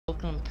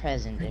welcome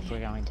present if we're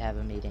going to have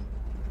a meeting.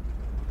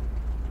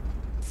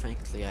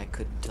 Frankly, I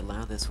couldn't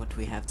allow this. What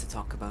we have to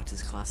talk about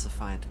is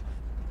classified.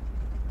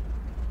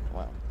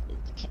 Well,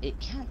 it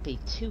can't be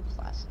too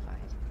classified.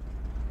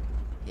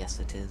 Yes,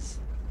 it is.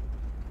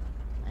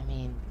 I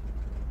mean,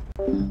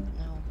 no,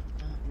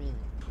 not really.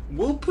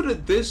 We'll put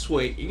it this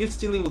way, it's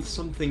dealing with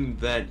something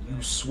that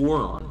you swore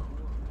on.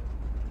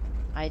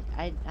 I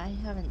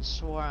haven't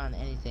swore on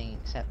anything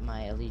except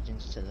my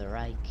allegiance to the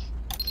Reich,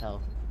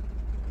 so...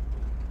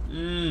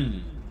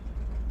 Do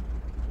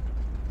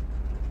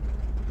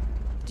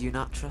you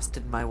not trust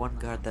in my one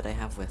guard that I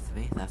have with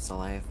me? That's all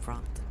I have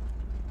brought.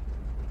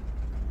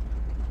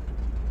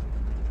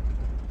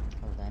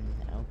 Well then,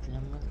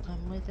 Opium will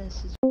come with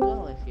us as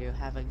well. If you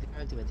have a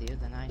guard with you,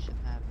 then I should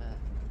have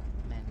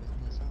a man with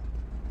me as well.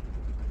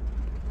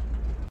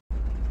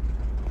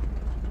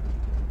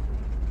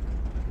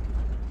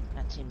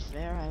 That seems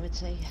fair, I would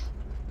say.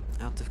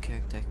 Out of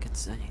character, I could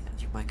say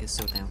that your mic is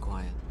so damn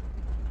quiet.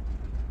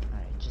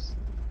 Alright, just...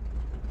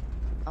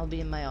 I'll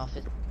be in my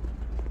office.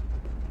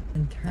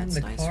 And turn That's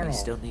the nice, car we off.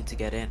 still need to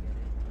get in.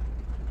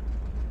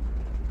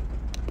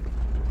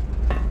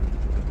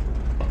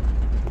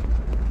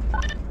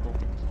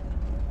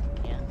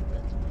 Yeah,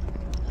 that's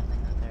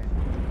nothing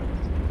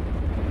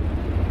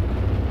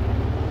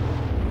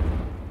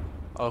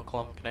other.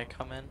 Oaklum, can I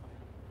come in?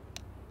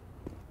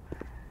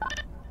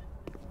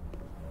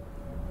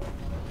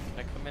 Can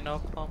I come in,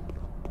 Oaklum?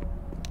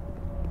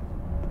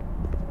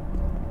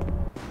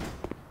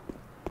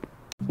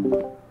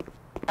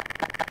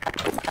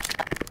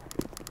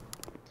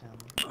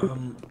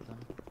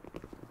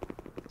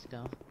 Let's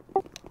go.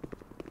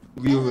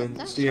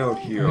 Leland, stay out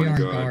here, We on are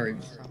guard.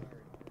 guards.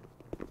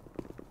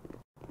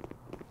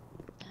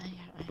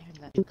 I heard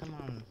that. Come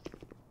on.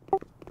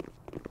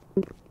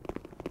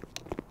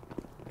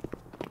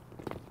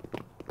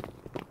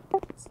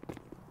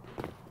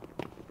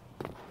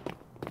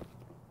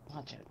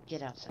 Watch out.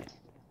 Get outside.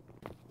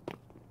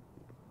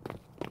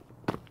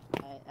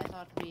 I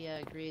thought we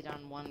agreed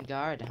on one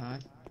guard, huh?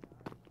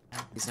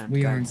 These aren't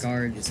We guards.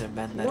 aren't guards. These are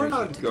men that We're are here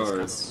not to discuss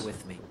guards.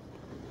 with me.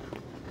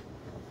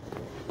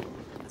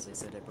 As I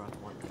said, I brought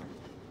one guard.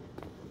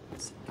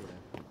 Singular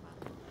man.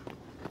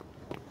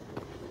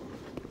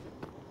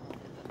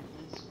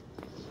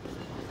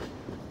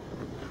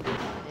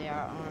 They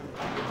are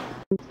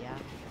armed. Yeah.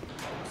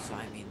 So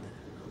I mean,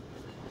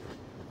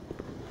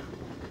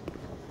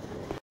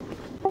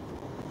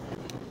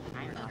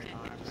 I'm not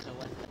armed. So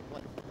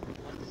what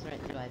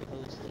threat do I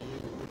pose to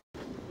you?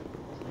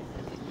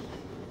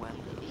 well,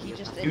 He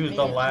just Use admitted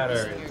the to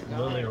ladder, being your it's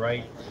literally guard.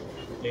 right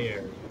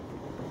there.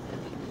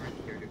 Right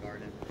here to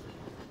guard him.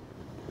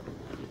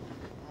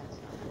 That's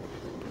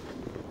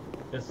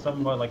not... There's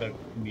somewhat like a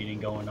meeting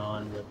going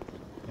on with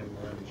him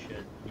and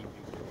shit.